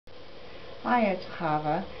Hi, it's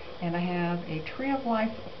Chava, and I have a Tree of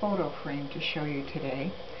Life photo frame to show you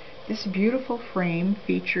today. This beautiful frame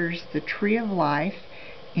features the Tree of Life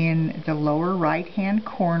in the lower right hand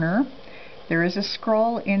corner. There is a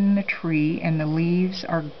scroll in the tree and the leaves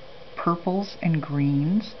are purples and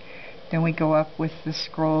greens. Then we go up with the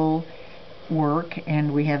scroll work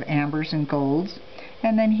and we have ambers and golds.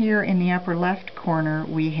 And then here in the upper left corner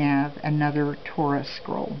we have another Torah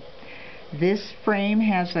scroll. This frame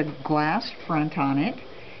has a glass front on it,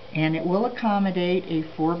 and it will accommodate a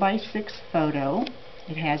 4x6 photo.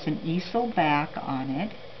 It has an easel back on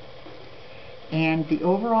it, and the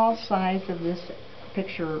overall size of this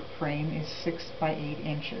picture frame is 6 by 8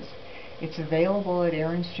 inches. It's available at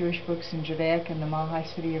Aharon's Jewish Books in Judaica in the Mile High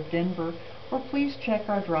City of Denver, or please check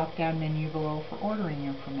our drop-down menu below for ordering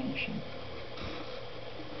information.